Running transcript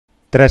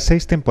Tras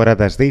 6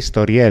 temporadas de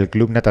historia, el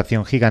Club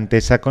Natación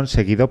Gigantes ha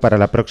conseguido para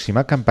la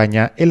próxima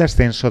campaña el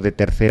ascenso de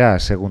tercera a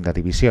segunda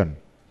división.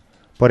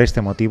 Por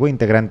este motivo,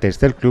 integrantes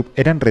del club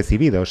eran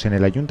recibidos en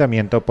el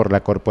ayuntamiento por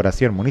la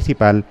corporación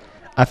municipal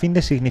a fin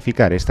de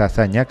significar esta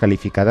hazaña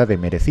calificada de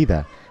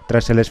merecida,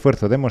 tras el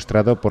esfuerzo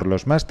demostrado por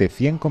los más de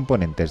 100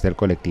 componentes del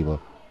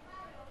colectivo.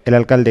 El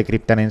alcalde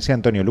criptanense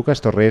Antonio Lucas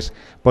Torres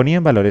ponía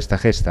en valor esta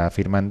gesta,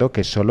 afirmando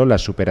que solo la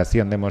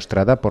superación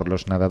demostrada por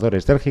los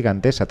nadadores del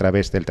Gigantes a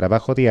través del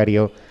trabajo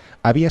diario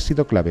había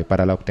sido clave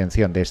para la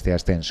obtención de este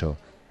ascenso.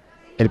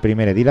 El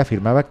primer edil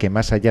afirmaba que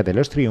más allá de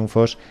los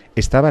triunfos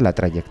estaba la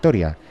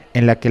trayectoria,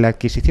 en la que la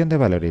adquisición de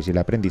valores y el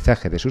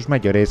aprendizaje de sus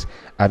mayores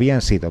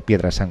habían sido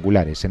piedras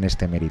angulares en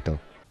este mérito.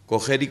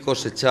 Coger y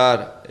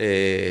cosechar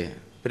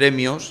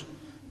premios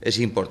es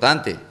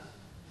importante,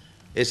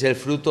 es el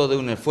fruto de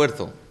un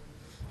esfuerzo.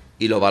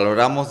 Y lo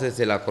valoramos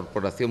desde la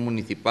corporación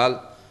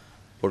municipal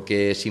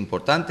porque es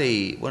importante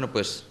y bueno,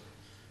 pues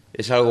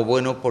es algo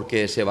bueno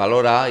porque se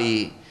valora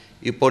y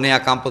pone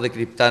a Campo de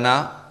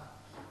Criptana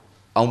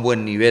a un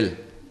buen nivel.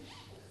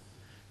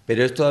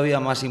 Pero es todavía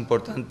más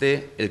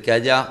importante el que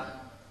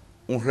haya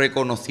un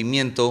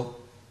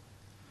reconocimiento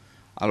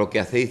a lo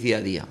que hacéis día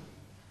a día,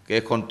 que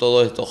es con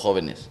todos estos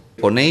jóvenes.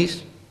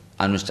 Ponéis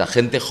a nuestra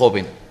gente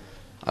joven,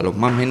 a los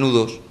más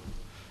menudos,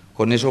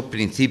 con esos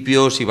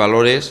principios y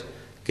valores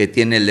que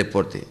tiene el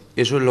deporte.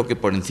 Eso es lo que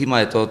por encima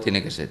de todo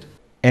tiene que ser.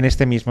 En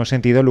este mismo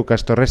sentido,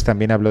 Lucas Torres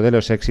también habló de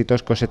los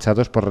éxitos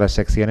cosechados por las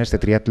secciones de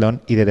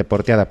triatlón y de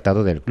deporte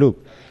adaptado del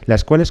club,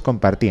 las cuales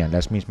compartían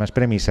las mismas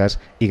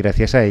premisas y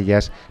gracias a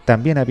ellas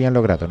también habían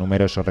logrado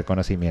numerosos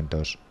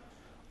reconocimientos.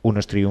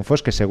 Unos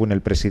triunfos que, según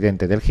el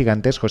presidente del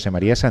Gigantes, José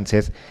María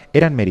Sánchez,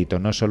 eran mérito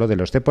no solo de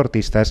los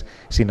deportistas,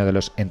 sino de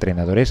los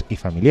entrenadores y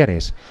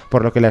familiares,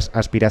 por lo que las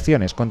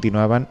aspiraciones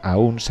continuaban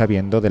aún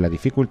sabiendo de la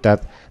dificultad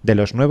de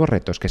los nuevos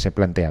retos que se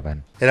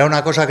planteaban. Era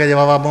una cosa que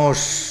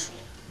llevábamos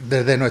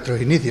desde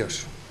nuestros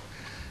inicios,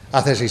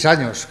 hace 6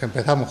 años que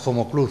empezamos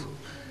como club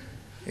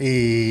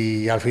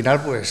y al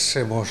final pues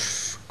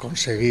hemos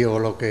conseguido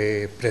lo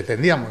que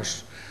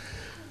pretendíamos.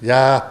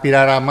 Ya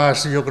aspirar a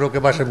más yo creo que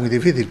va a ser muy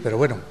difícil, pero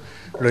bueno,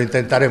 lo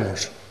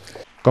intentaremos.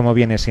 Como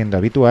viene siendo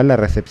habitual, la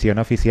recepción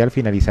oficial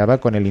finalizaba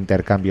con el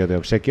intercambio de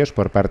obsequios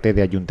por parte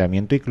de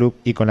ayuntamiento y club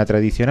y con la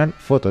tradicional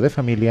foto de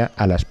familia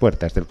a las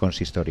puertas del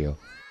consistorio.